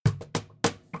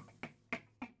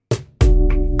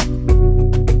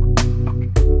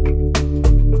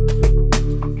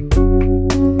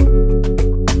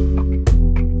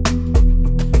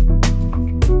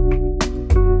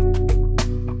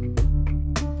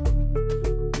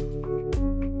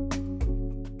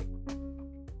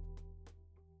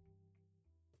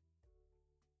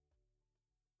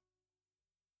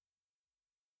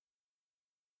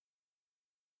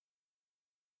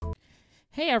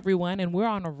Hey everyone, and we're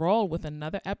on a roll with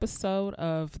another episode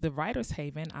of The Writer's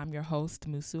Haven. I'm your host,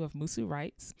 Musu of Musu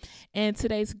Writes, and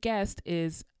today's guest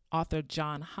is author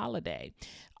John Holliday.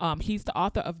 He's the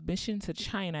author of Mission to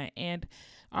China, and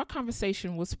our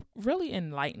conversation was really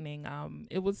enlightening.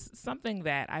 It was something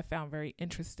that I found very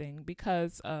interesting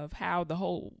because of how the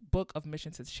whole book of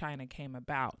Mission to China came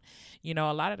about. You know,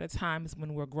 a lot of the times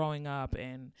when we're growing up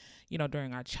and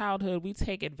during our childhood, we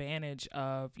take advantage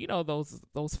of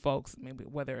those folks, maybe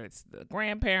whether it's the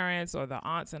grandparents or the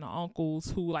aunts and the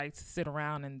uncles who like to sit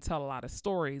around and tell a lot of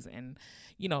stories and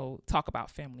talk about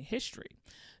family history.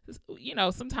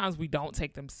 Sometimes we don't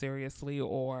take them seriously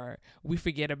or we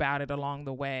forget about it along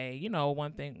the way,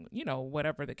 one thing,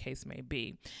 whatever the case may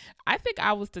be. I think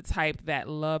I was the type that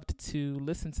loved to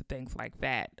listen to things like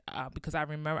that because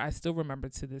I still remember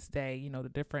to this day, the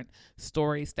different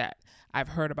stories that I've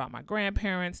heard about my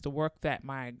grandparents, the work that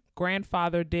my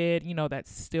grandfather did, that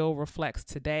still reflects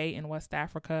today in West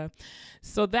Africa.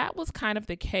 So that was kind of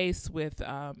the case with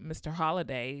Mr.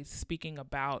 Holliday speaking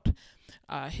about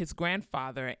his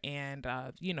grandfather and,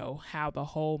 how the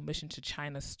whole Mission to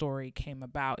China story came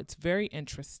about. It's very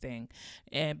interesting.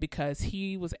 And because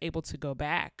he was able to go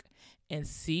back and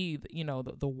see,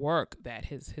 the work that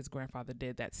his grandfather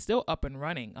did that's still up and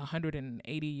running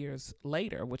 180 years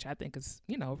later, which I think is,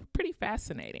 pretty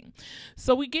fascinating.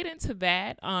 So we get into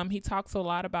that. He talks a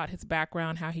lot about his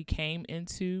background, how he came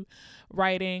into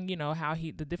writing,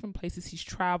 the different places he's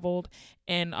traveled.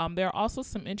 And there are also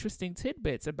some interesting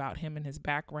tidbits about him and his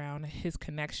background, his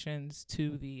connections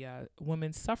to the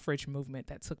women's suffrage movement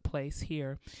that took place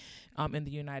here in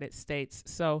the United States.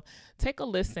 So take a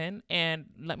listen and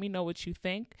let me know what you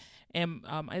think. And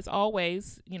as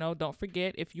always, don't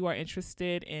forget, if you are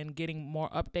interested in getting more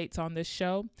updates on this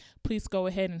show, please go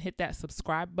ahead and hit that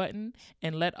subscribe button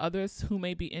and let others who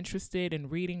may be interested in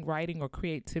reading, writing, or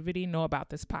creativity know about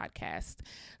this podcast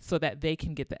so that they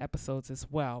can get the episodes as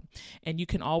well. And you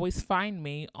can always find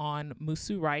me on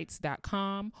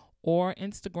musuwrites.com or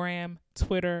Instagram,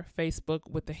 Twitter, Facebook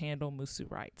with the handle Musu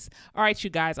Writes. All right, you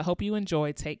guys, I hope you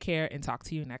enjoyed. Take care and talk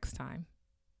to you next time.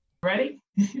 Ready?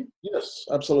 Yes,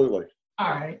 absolutely. All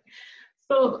right.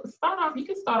 So you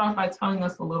can start off by telling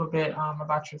us a little bit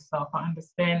about yourself. I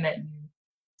understand that you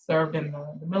served in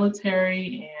the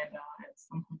military and at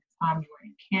some point in time you were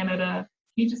in Canada.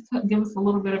 Can you just give us a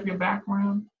little bit of your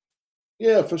background?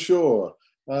 Yeah, for sure.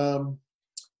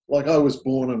 Like I was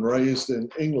born and raised in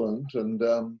England, and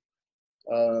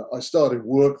I started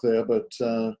work there, but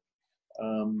a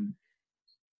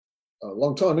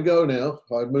long time ago now,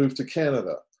 I moved to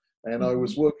Canada, and I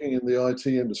was working in the IT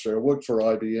industry. I worked for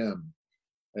IBM,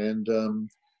 and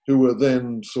who were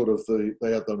then sort of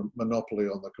they had the monopoly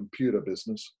on the computer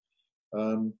business.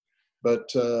 But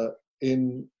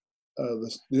in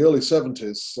the early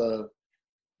 70s,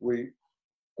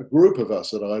 a group of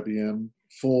us at IBM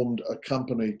formed a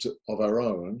company of our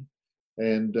own,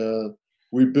 and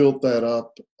we built that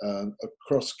up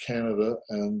across Canada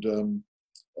and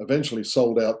eventually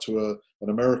sold out to an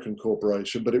American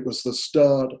corporation. But it was the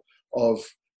start of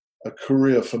a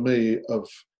career for me of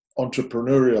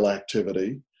entrepreneurial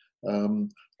activity.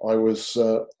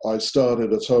 I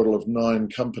started a total of 9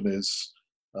 companies,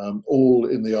 all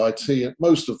in the IT,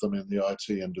 most of them in the IT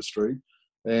industry.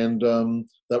 And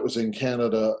that was in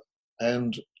Canada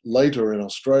and later in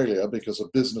Australia because a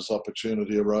business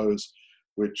opportunity arose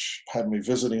which had me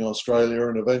visiting Australia,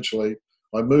 and eventually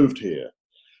I moved here.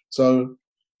 So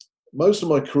most of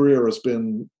my career has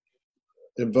been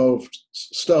involved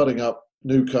starting up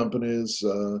new companies.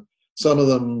 Some of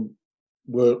them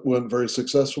weren't very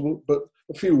successful, but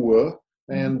a few were.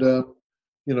 And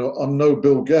I'm no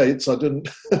Bill Gates. I didn't,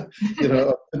 I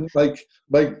didn't make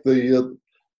the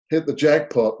hit the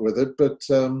jackpot with it, but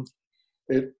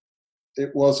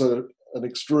it was an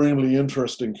extremely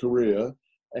interesting career,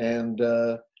 and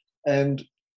I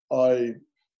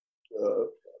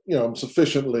I'm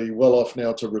sufficiently well off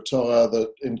now to retire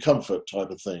that in comfort type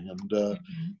of thing, and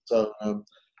so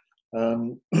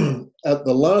at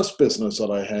the last business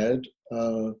that I had,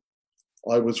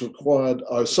 I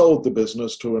sold the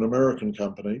business to an American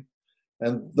company,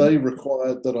 and they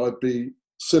required that I be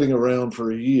sitting around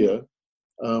for a year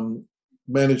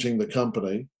managing the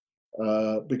company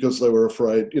because they were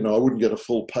afraid, I wouldn't get a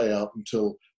full payout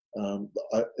until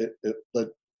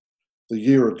the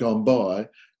year had gone by.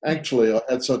 Actually, I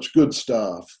had such good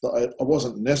staff that I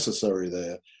wasn't necessary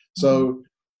there. So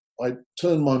I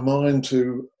turned my mind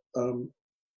to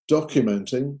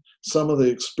documenting some of the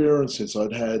experiences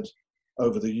I'd had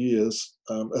over the years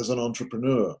as an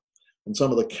entrepreneur, and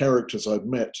some of the characters I'd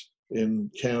met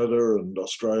in Canada and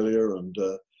Australia and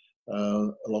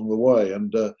along the way.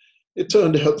 And it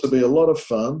turned out to be a lot of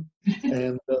fun,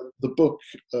 and the book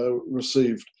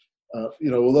received,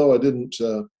 although I didn't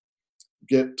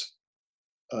get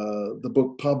the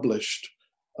book published,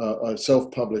 I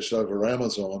self-published over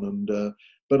Amazon,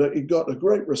 but it got a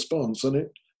great response, and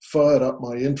it fired up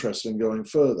my interest in going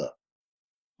further.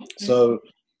 Okay. So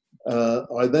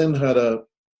I then had okay,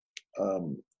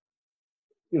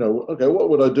 what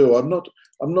would I do? I'm not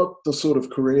the sort of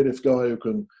creative guy who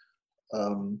can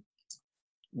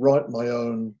write my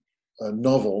own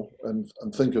novel and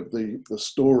think of the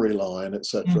storyline,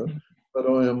 etc. Mm-hmm. But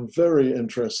I am very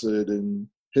interested in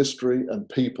history and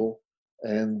people,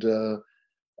 and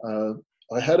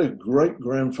I had a great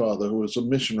grandfather who was a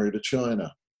missionary to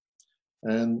China,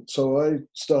 and so I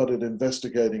started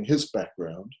investigating his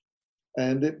background,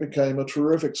 and it became a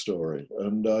terrific story.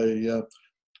 And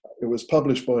it was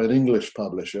published by an English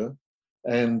publisher,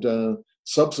 and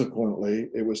subsequently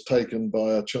it was taken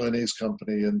by a Chinese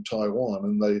company in Taiwan,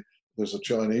 and there's a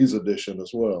Chinese edition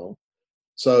as well.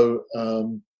 So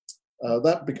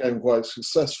that became quite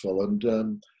successful,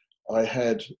 and I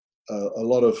had a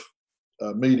lot of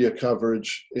media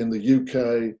coverage in the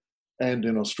UK and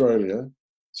in Australia.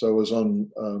 So I was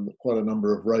on quite a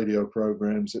number of radio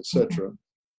programs, etc. Mm-hmm.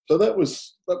 So that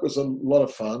was a lot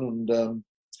of fun, and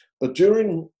but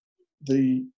during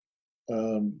the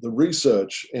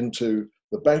research into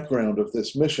the background of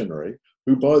this missionary,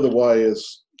 who, by the way,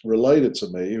 is related to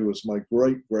me, who was my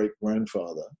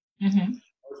great-great-grandfather, Mm-hmm.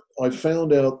 I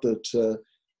found out that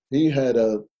he had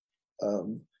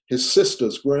his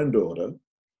sister's granddaughter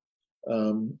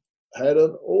had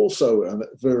also a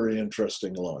very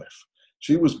interesting life.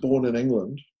 She was born in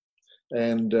England,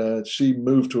 and she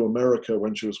moved to America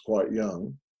when she was quite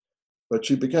young, but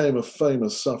she became a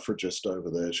famous suffragist over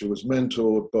there. She was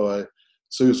mentored by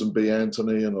Susan B.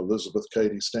 Anthony and Elizabeth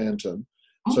Cady Stanton.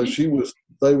 Okay. So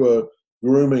they were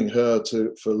grooming her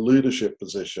for leadership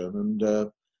position. And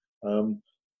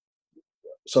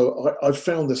so I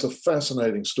found this a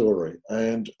fascinating story.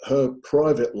 And her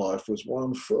private life was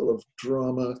one full of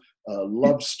drama,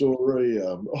 love story.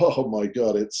 Oh my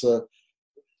God, it's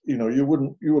you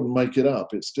wouldn't make it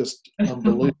up. It's just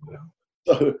unbelievable.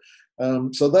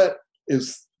 So that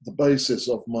is the basis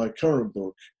of my current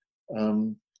book,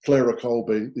 Clara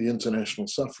Colby, the International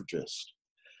Suffragist.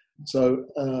 So,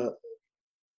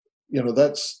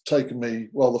 that's taken me,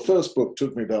 well, the first book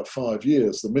took me about 5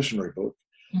 years, the missionary book.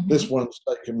 Mm-hmm. This one's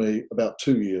taken me about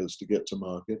 2 years to get to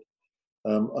market.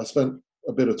 I spent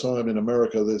a bit of time in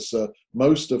America.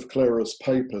 Most of Clara's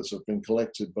papers have been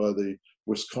collected by the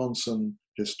Wisconsin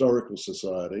Historical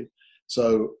Society.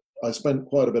 So I spent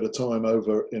quite a bit of time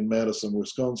over in Madison,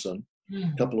 Wisconsin,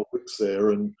 a couple of weeks there,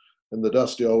 and in the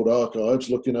dusty old archives,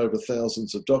 looking over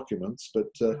thousands of documents. But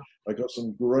I got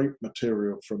some great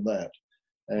material from that.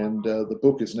 And the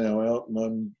book is now out, and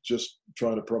I'm just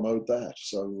trying to promote that.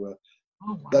 So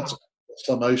that's a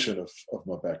summation of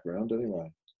my background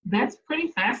anyway. That's pretty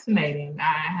fascinating,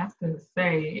 I have to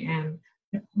say. And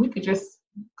if we could just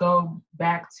go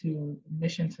back to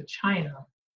Mission to China.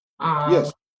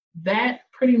 Yes. That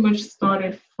pretty much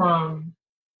started from,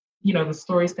 the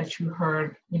stories that you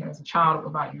heard, as a child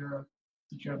about your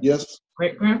yes.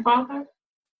 great-grandfather?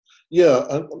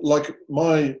 Yeah, like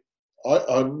I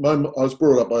was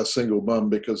brought up by a single mum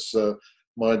because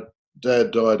my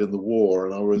dad died in the war,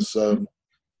 and I was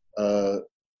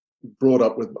brought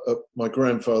up with my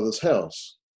grandfather's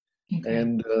house. Okay.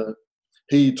 And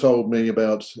he told me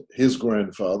about his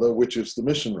grandfather, which is the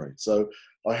missionary. So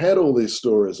I had all these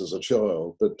stories as a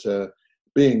child, but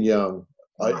being young,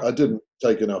 I didn't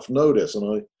take enough notice,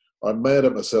 and I'm mad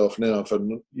at myself now for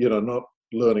not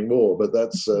learning more. But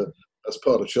that's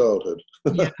part of childhood.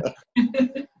 Yeah.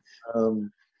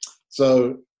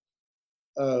 There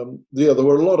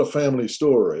were a lot of family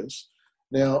stories.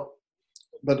 Now,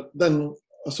 but then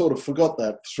I sort of forgot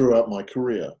that throughout my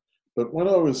career. But when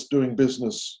I was doing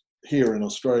business here in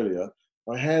Australia,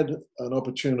 I had a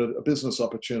business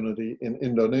opportunity in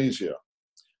Indonesia.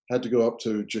 Had to go up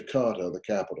to Jakarta, the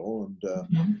capital, and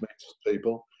meet some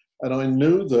people. And I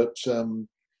knew that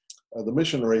the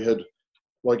missionary had,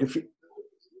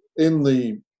 in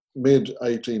the mid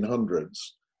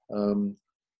 1800s,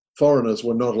 foreigners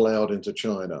were not allowed into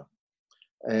China,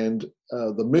 and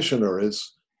the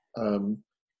missionaries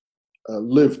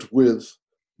lived with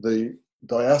the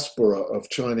diaspora of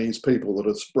Chinese people that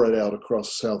had spread out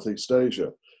across Southeast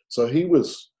Asia. So he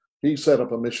set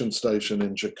up a mission station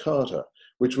in Jakarta,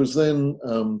 which was then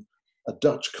a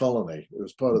Dutch colony. It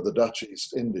was part of the Dutch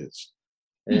East Indies.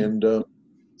 And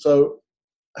so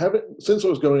since I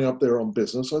was going up there on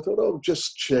business, I thought I'll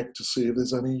just check to see if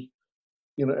there's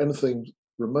anything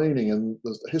remaining in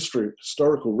the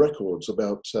historical records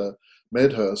about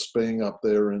Medhurst being up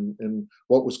there in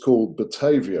what was called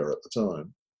Batavia at the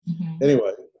time. Mm-hmm.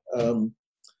 Anyway,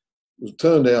 it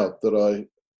turned out that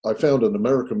I found an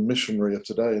American missionary of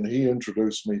today, and he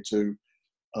introduced me to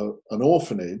an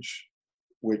orphanage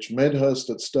which Medhurst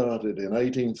had started in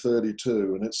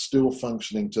 1832, and it's still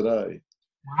functioning today.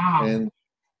 Wow. And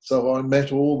so I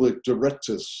met all the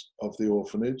directors of the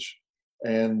orphanage,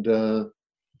 and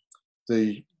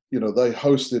they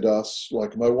hosted us.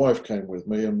 Like, my wife came with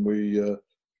me, and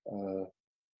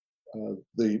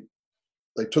they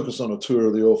took us on a tour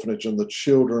of the orphanage, and the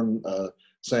children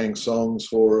sang songs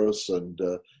for us, and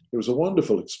it was a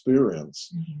wonderful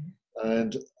experience. Mm-hmm.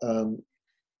 And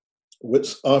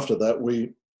after that,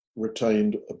 we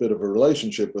retained a bit of a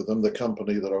relationship with them. The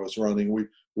company that I was running,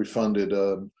 we funded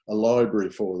a library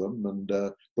for them and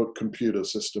put computer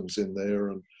systems in there,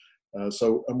 and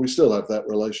we still have that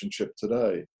relationship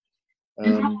today.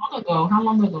 And how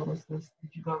long ago was this?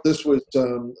 Did you go? This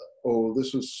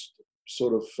was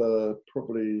sort of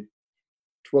probably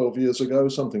 12 years ago,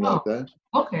 something like that.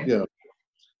 Okay. Yeah.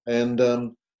 And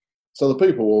so the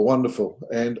people were wonderful.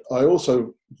 And I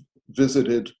also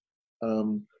visited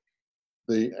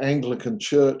the Anglican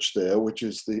Church there, which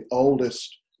is the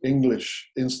oldest English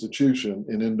institution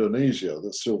in Indonesia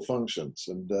that still functions.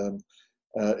 And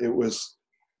it was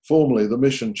formerly the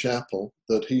mission chapel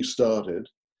that he started.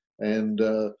 And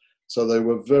so they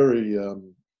were very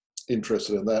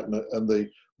interested in that. And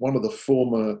one of the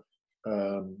former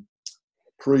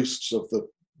priests of the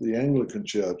Anglican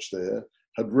Church there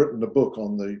had written a book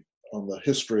on the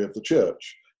history of the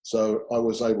church. So I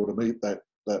was able to meet that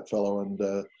fellow and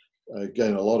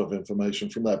gain a lot of information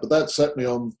from that. But that set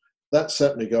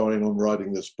me going on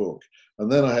writing this book.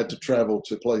 And then I had to travel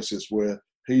to places where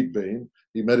he'd been.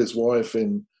 He met his wife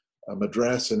in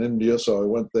Madras in India, so I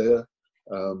went there.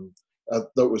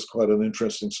 That was quite an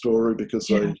interesting story because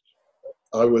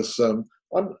I was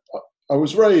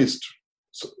raised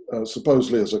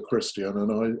supposedly as a Christian,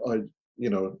 and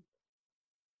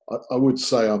I would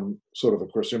say I'm sort of a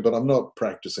Christian, but I'm not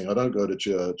practicing. I don't go to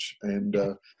church, and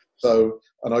I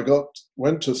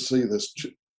went to see this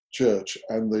church,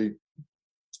 and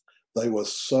they were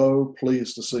so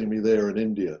pleased to see me there in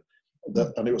India,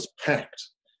 and it was packed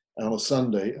on a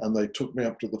Sunday, and they took me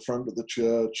up to the front of the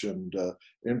church and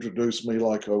introduced me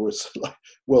like I was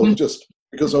just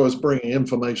because I was bringing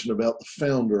information about the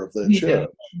founder of their church.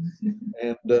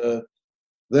 And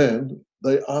then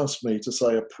they asked me to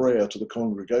say a prayer to the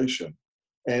congregation,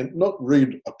 and not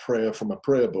read a prayer from a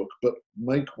prayer book, but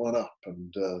make one up.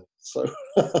 And so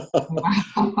I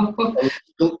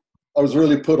was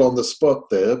really put on the spot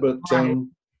there, but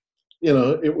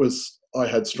I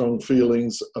had strong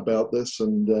feelings about this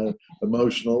and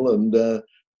emotional, and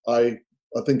I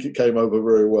think it came over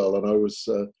very well, and I was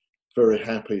very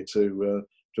happy to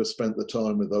have spent the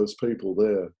time with those people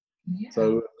there. Yeah.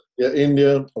 So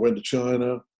India, I went to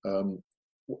China,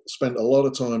 spent a lot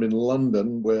of time in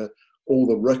London where all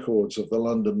the records of the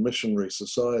London Missionary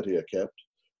Society are kept.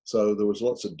 So there was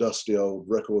lots of dusty old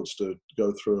records to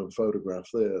go through and photograph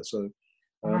there. So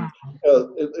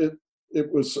it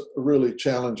was a really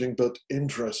challenging but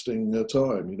interesting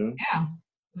time, Yeah,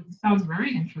 it sounds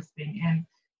very interesting. And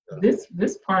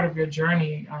this part of your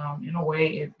journey, in a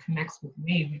way, it connects with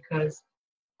me because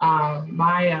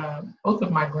both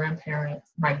of my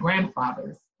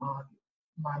grandfathers on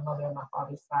my mother and my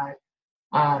father's side,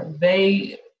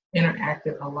 they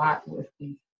interacted a lot with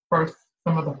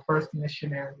some of the first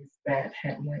missionaries that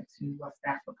had went to West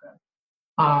Africa.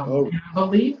 And I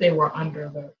believe they were under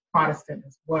the Protestant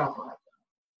as well, like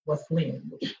Wesleyan,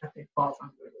 which I think falls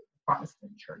under the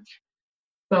Protestant church.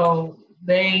 So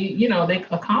they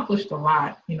accomplished a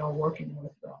lot, working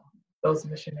with those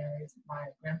missionaries. My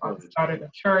grandfather started a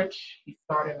church. He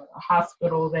started a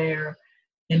hospital there.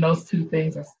 And those two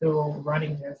things are still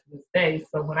running there to this day.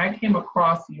 So when I came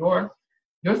across your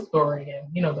story and,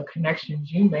 the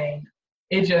connections you made,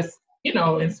 it just,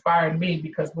 inspired me,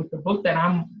 because with the book that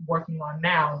I'm working on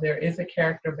now, there is a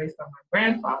character based on my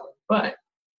grandfather. But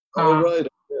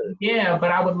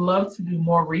but I would love to do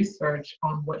more research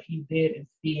on what he did and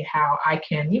see how I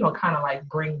can, kind of like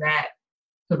bring that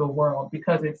to the world,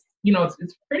 because it's,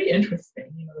 it's pretty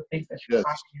interesting, the things that you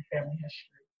find in your family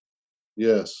history.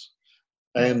 Yes.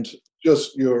 And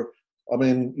just you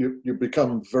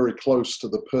become very close to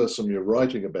the person you're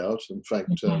writing about. In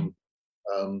fact, you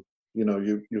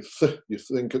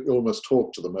think you almost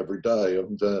talk to them every day,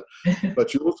 and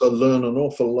but you also learn an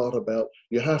awful lot about.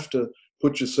 You have to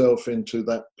put yourself into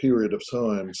that period of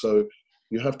time, so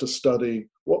you have to study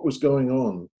what was going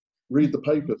on, read the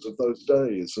papers of those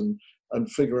days, and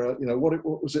and figure out,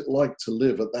 what was it like to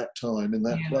live at that time in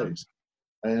that Yeah. place.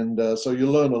 And so you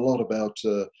learn a lot about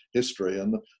history,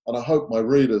 and I hope my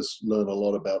readers learn a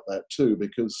lot about that too,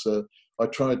 because I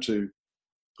tried to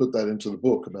put that into the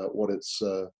book about what it's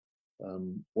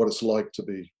like to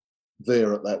be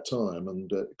there at that time, and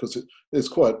because it's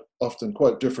quite often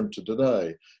quite different to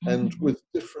today, and Mm-hmm. with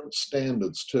different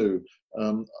standards too.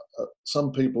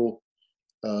 Some people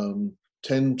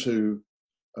tend to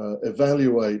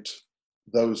evaluate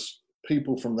those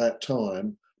people from that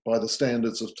time by the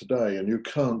standards of today, and you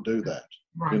can't do that.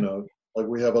 Right. Like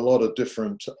we have a lot of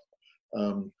different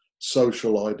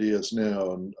social ideas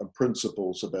now, and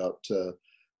principles about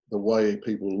the way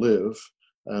people live.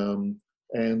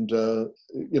 And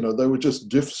they were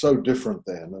just so different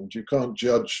then, and you can't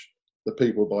judge the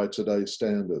people by today's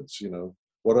standards.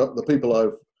 The people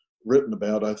I've written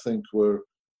about, I think, were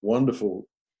wonderful,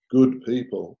 good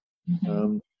people.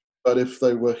 Mm-hmm. But if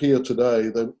they were here today,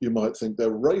 then you might think they're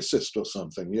racist or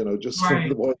something, just from Right.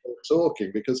 the way they're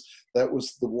talking, because that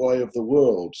was the way of the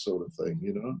world, sort of thing.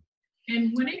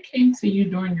 And when it came to you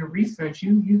doing your research,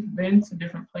 you've been to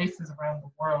different places around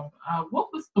the world. What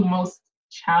was the most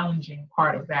challenging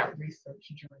part of that research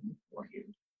journey for you?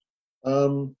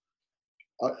 Um,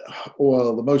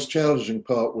 well, the most challenging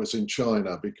part was in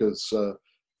China, because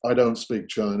I don't speak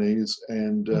Chinese,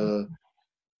 and Mhm.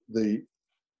 the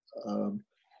um,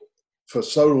 for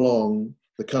so long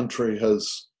the country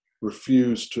has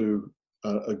refused to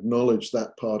acknowledge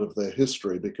that part of their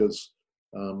history, because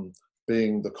um,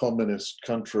 being the communist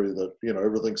country that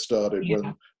everything started Yeah.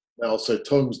 when Mao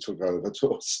Zedong took over,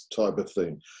 type of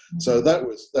thing. So Mhm.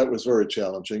 that was very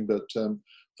challenging, but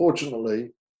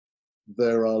fortunately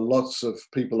there are lots of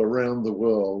people around the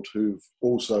world who've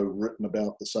also written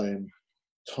about the same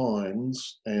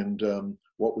times and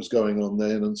what was going on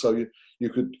then, and so you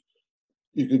could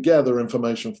gather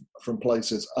information from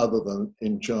places other than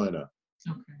in China.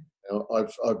 Okay.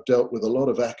 I've dealt with a lot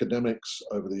of academics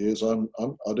over the years. I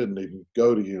didn't even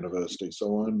go to university,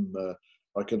 so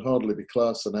I can hardly be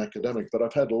classed an academic. But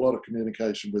I've had a lot of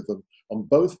communication with them on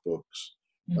both books,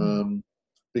 Mhm. um,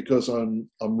 because I'm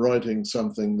writing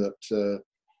something that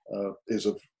is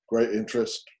of great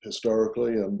interest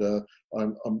historically, and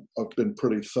I've been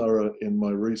pretty thorough in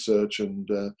my research and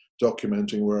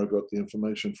documenting where I got the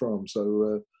information from.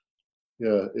 So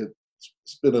yeah,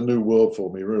 it's been a new world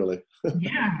for me, really.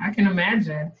 Yeah, I can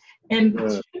imagine. And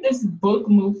Yeah. should this book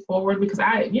move forward? Because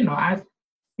I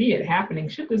see it happening.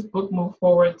 Should this book move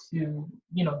forward to,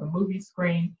 the movie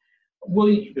screen? Will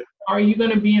you, are you going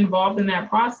to be involved in that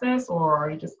process, or are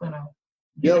you just going to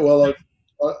give Yeah, it? well,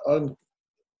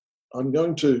 I'm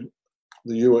going to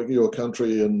your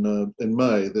country in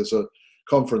May. There's a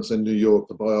conference in New York,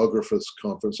 the Biographers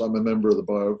Conference. I'm a member of the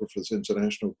Biographers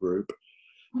International Group,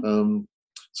 um,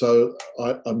 so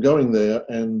I'm going there,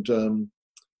 and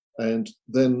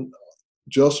then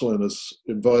Jocelyn has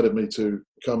invited me to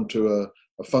come to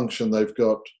a function they've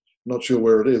got. Not sure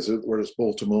where it is, whether it's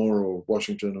Baltimore or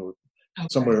Washington or Okay.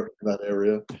 somewhere in that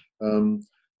area,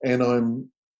 and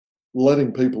I'm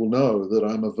letting people know that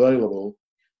I'm available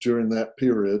during that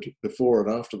period, before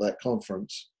and after that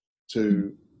conference,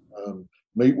 to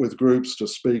meet with groups, to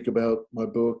speak about my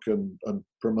book, and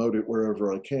promote it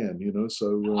wherever I can.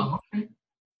 So Oh, okay.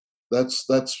 that's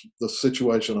the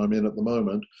situation I'm in at the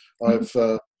moment. I've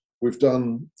we've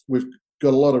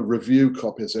got a lot of review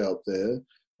copies out there,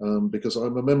 because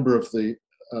I'm a member of the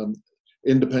um,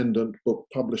 Independent Book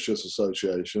Publishers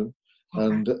Association, Okay.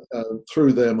 and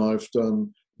through them I've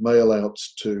done mail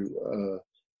outs to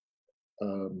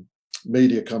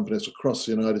media companies across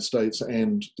the United States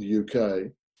and the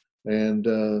UK, and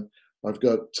I've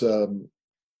got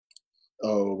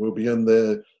we'll be in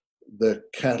their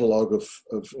catalogue of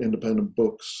independent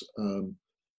books.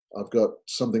 I've got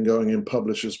something going in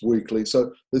Publishers Weekly.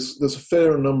 So there's a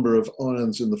fair number of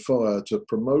irons in the fire to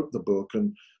promote the book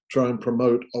and try and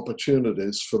promote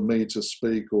opportunities for me to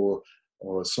speak or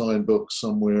sign books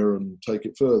somewhere and take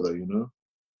it further.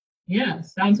 Yeah,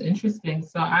 sounds interesting.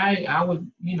 So I would,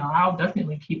 I'll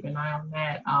definitely keep an eye on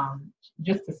that,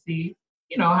 just to see,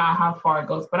 how far it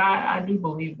goes. But I do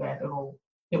believe that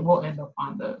it will end up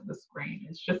on the screen.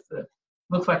 It's just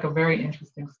looks like a very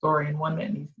interesting story and one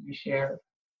that needs to be shared.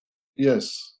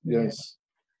 Yes, Yeah. yes.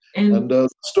 And And the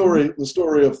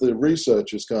story of the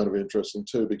research is kind of interesting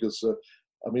too, because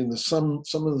I mean, there's some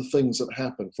of the things that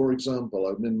happen. For example,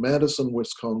 I'm in Madison,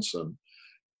 Wisconsin,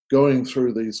 going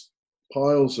through these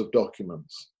piles of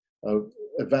documents,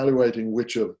 evaluating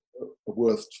which are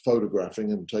worth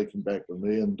photographing and taking back with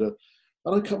me, and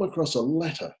I come across a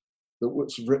letter that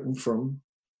was written from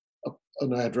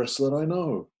an address that I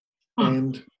know, huh,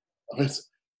 and I,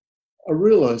 I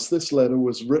realized this letter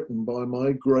was written by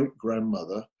my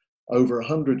great-grandmother over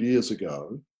 100 years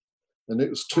ago, and it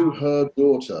was to her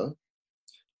daughter,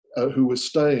 who was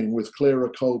staying with Clara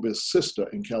Colby's sister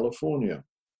in California.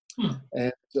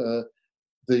 And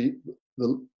the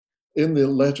in the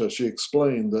letter, she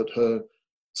explained that her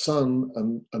son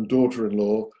and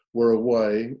daughter-in-law were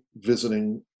away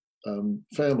visiting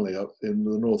family up in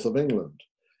the north of England.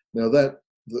 Now the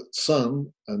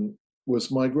son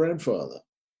was my grandfather,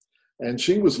 and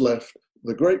she was left,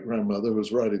 the great-grandmother who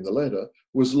was writing the letter,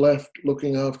 was left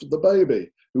looking after the baby,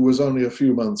 who was only a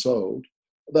few months old.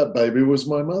 That baby was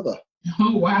my mother.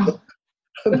 Oh, wow.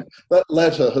 That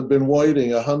letter had been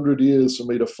waiting 100 years for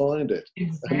me to find it.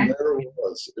 Exactly. And there it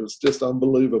was. It was just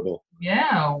unbelievable.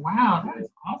 Yeah, wow, that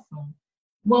is awesome.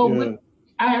 Well, Yeah.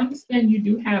 I understand you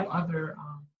do have other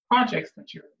projects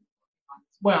that you're on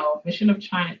as well. Mission to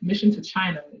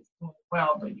China is doing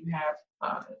well, but you have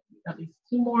at least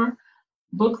two more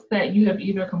books that you have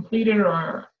either completed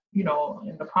or,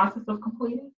 in the process of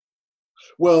completing.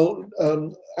 Well,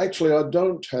 actually, I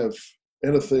don't have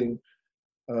anything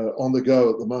on the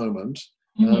go at the moment.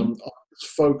 I'm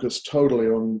focused totally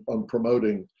on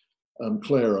promoting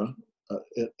Clara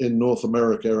in North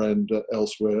America and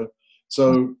elsewhere.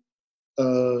 So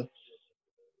I'm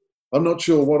not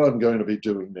sure what I'm going to be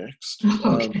doing next.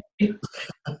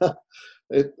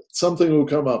 Something will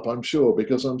come up, I'm sure,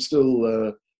 because I'm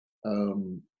still,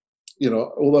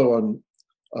 although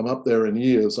I'm up there in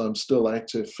years, I'm still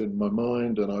active in my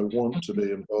mind, and I want to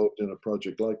be involved in a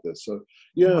project like this. So,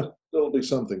 yeah, there'll be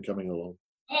something coming along.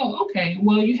 Oh, okay.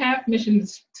 Well, you have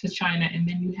Missions to China, and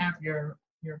then you have your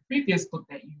previous book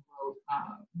that you wrote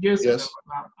years ago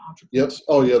about entrepreneurship. Yes.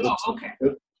 Oh, yeah. Okay.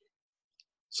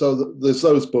 So there's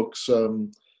those books,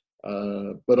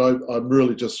 but I'm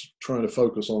really just trying to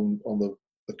focus on the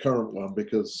current one,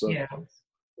 because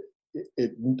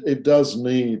it does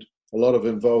need a lot of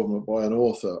involvement by an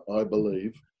author, I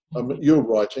believe. You're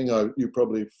writing, you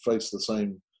probably face the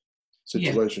same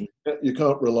situation. Yeah. You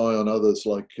can't rely on others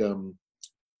like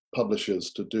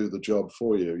publishers to do the job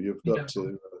for you. You've got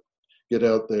to get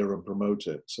out there and promote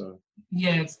it. So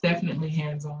yeah, it's definitely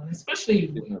hands-on,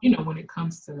 especially when it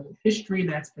comes to history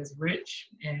that's as rich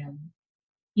and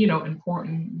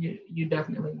important. You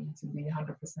definitely need to be 100%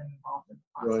 involved in the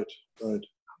process. Right.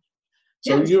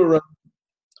 So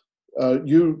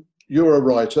you're a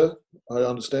writer, I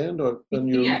understand, and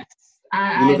you live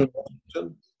in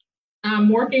Washington. I'm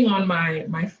working on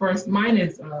my first. Mine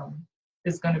is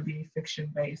going to be fiction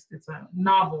based. It's a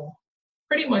novel.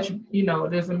 Pretty much,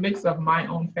 there's a mix of my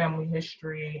own family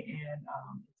history, and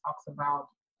it talks about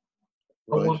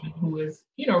a woman who is,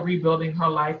 rebuilding her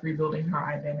life, rebuilding her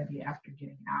identity after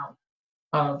getting out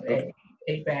of a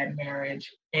bad marriage.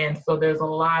 And so there's a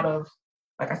lot of,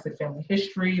 like I said, family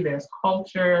history, there's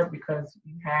culture, because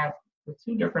you have the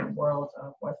two different worlds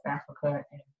of West Africa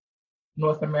and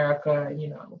North America,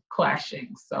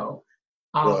 clashing. So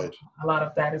a lot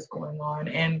of that is going on.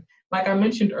 And like I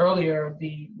mentioned earlier,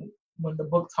 when the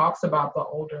book talks about the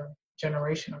older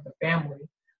generation of the family,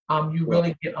 you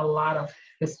really get a lot of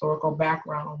historical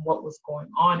background on what was going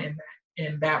on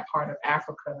in that part of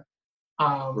Africa,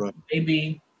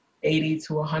 maybe 80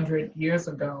 to 100 years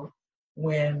ago,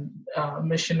 when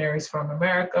missionaries from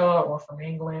America or from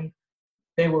England,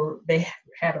 they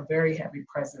had a very heavy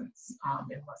presence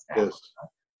in West Africa,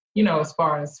 as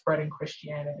far as spreading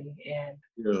Christianity,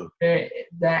 and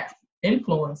that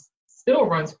influence still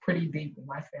runs pretty deep in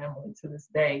my family to this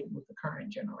day with the current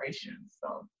generation.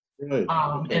 So,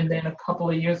 and then a couple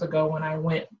of years ago when I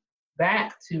went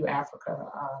back to Africa,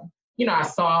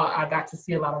 I got to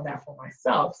see a lot of that for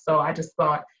myself. So I just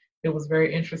thought it was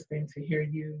very interesting to hear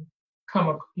you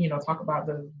talk about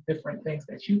the different things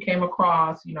that you came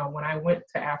across. When I went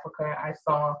to Africa, I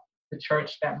saw the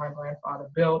church that my grandfather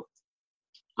built,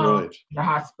 the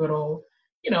hospital,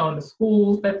 and the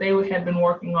schools that they had been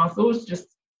working on. So it's just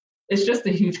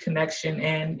a huge connection.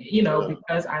 And,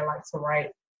 because I like to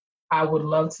write, I would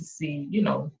love to see,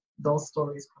 those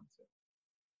stories come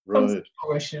to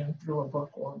fruition through a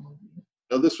book or a movie.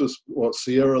 Now, this was what,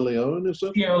 Sierra Leone, is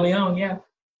it? Sierra Leone, yeah.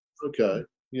 Okay,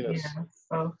 yes.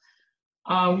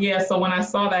 Yeah, so when I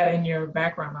saw that in your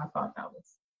background, I thought that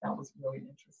was really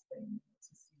interesting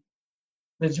to see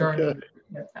the journey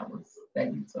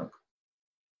that you took.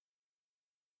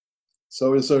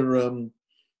 So is there,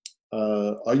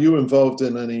 are you involved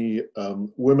in any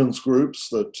women's groups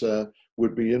that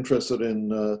would be interested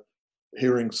in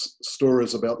hearing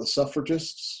stories about the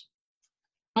suffragists?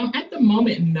 At the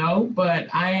moment, no, but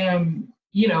I am,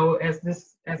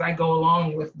 as I go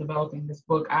along with developing this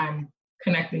book, I'm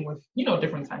connecting with,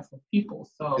 different types of people.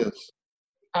 So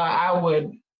I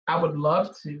would I would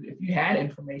love to, if you had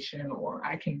information or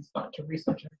I can start to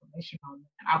research information on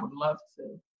that, I would love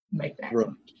to make that Right,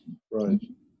 connection. right,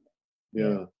 Yeah.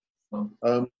 yeah.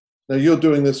 So, Now you're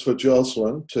doing this for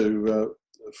Jocelyn to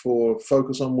for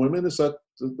Focus on Women. Is that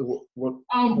what?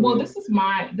 How well, you, this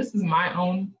is my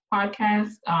own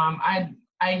podcast.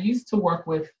 I used to work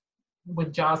with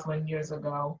Jocelyn years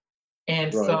ago,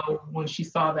 and right. so when she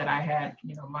saw that I had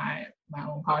my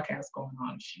own podcast going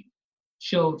on,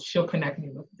 she'll connect me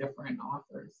with different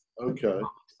authors to be Okay. on.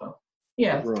 So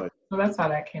yeah, Right. so that's how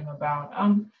that came about.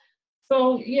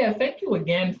 So yeah, thank you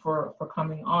again for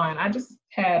coming on. I just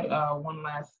had one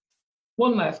last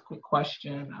quick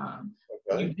question.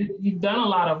 Okay. You've done a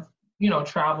lot of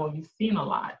travel. You've seen a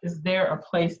lot. Is there a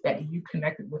place that you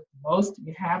connected with most? Do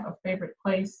you have a favorite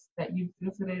place that you've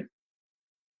visited?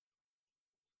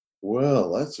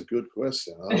 Well, that's a good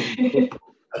question.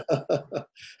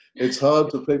 It's hard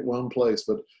to pick one place,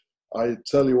 but I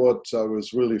tell you what, I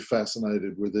was really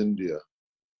fascinated with India,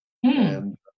 Hmm.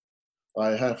 and I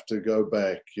have to go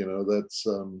back. That's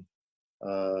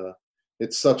uh,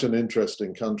 it's such an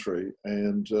interesting country, uh,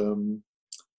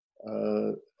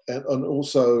 and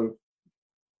also,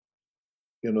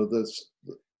 this.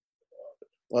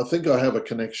 I think I have a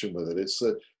connection with it. It's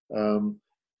that um,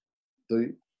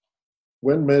 the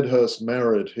when Medhurst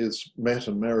met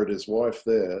and married his wife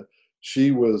there,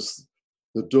 she was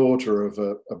the daughter of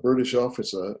a British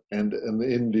officer and an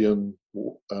Indian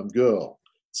girl.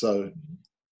 So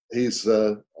he's,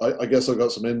 I guess I've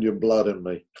got some Indian blood in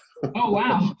me. Oh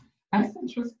wow, that's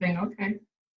interesting. Okay.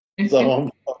 So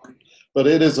but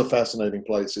it is a fascinating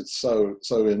place. It's so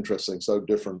interesting, so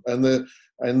different, and they're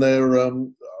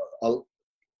uh,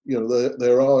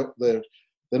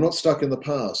 they're not stuck in the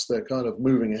past. They're kind of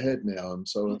moving ahead now, and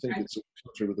so I think Okay. it's a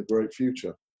country with a great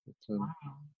future. But, Wow.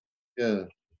 yeah.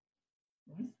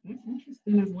 That's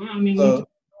interesting as well. I mean, you So, just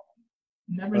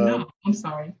never know. um, I'm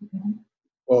sorry. Mhm.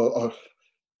 well,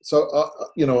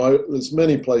 there's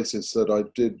many places that I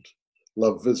did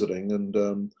love visiting,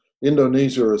 and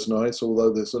Indonesia is nice,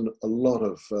 although there's a lot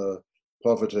of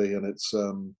poverty, and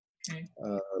Okay.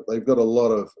 uh, they've got a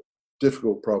lot of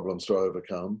difficult problems to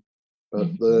overcome. But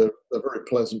Mhm. they're very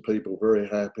pleasant people, very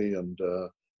happy, and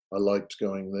I liked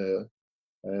going there.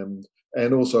 And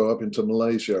also up into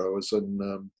Malaysia, I was in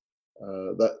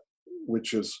that,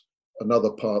 which is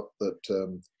another part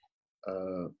that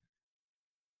uh,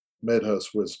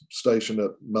 Medhurst was stationed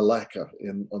at Malacca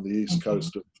on the east Mhm.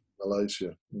 coast of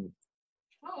Malaysia.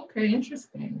 Oh, okay.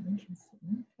 Interesting.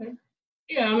 Okay.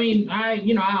 Yeah, I mean,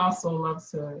 I also love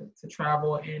to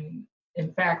travel, and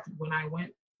in fact, when I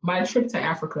went my trip to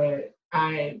Africa,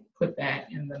 I put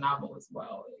that in the novel as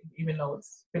well, even though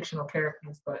it's fictional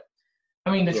characters. But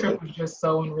I mean, the Right. trip was just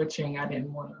so enriching. I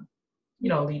didn't want to,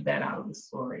 leave that out of the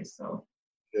story. So,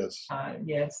 Yes.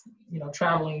 yeah, it's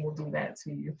traveling will do that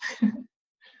to you.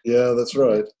 Yeah, that's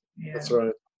right. Yeah. That's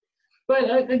right.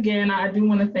 But again, I do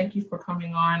want to thank you for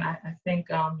coming on. I think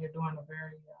you're doing a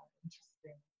very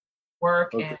interesting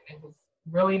work, Okay. and it was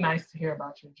really nice to hear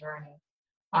about your journey.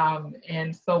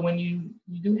 And so when you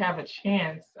do have a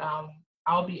chance,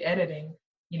 I'll be editing,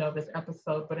 this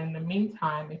episode. But in the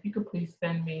meantime, if you could please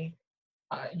send me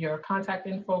your contact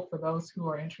info for those who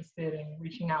are interested in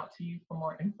reaching out to you for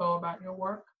more info about your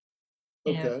work.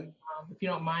 And Okay. if you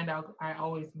don't mind, I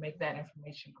always make that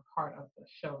information a part of the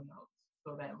show notes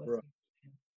so that Right. listeners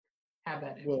can have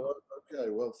that info. Well, okay.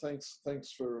 Well, thanks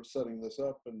for setting this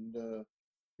up, and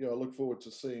I look forward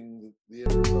to seeing the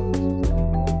end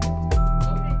result.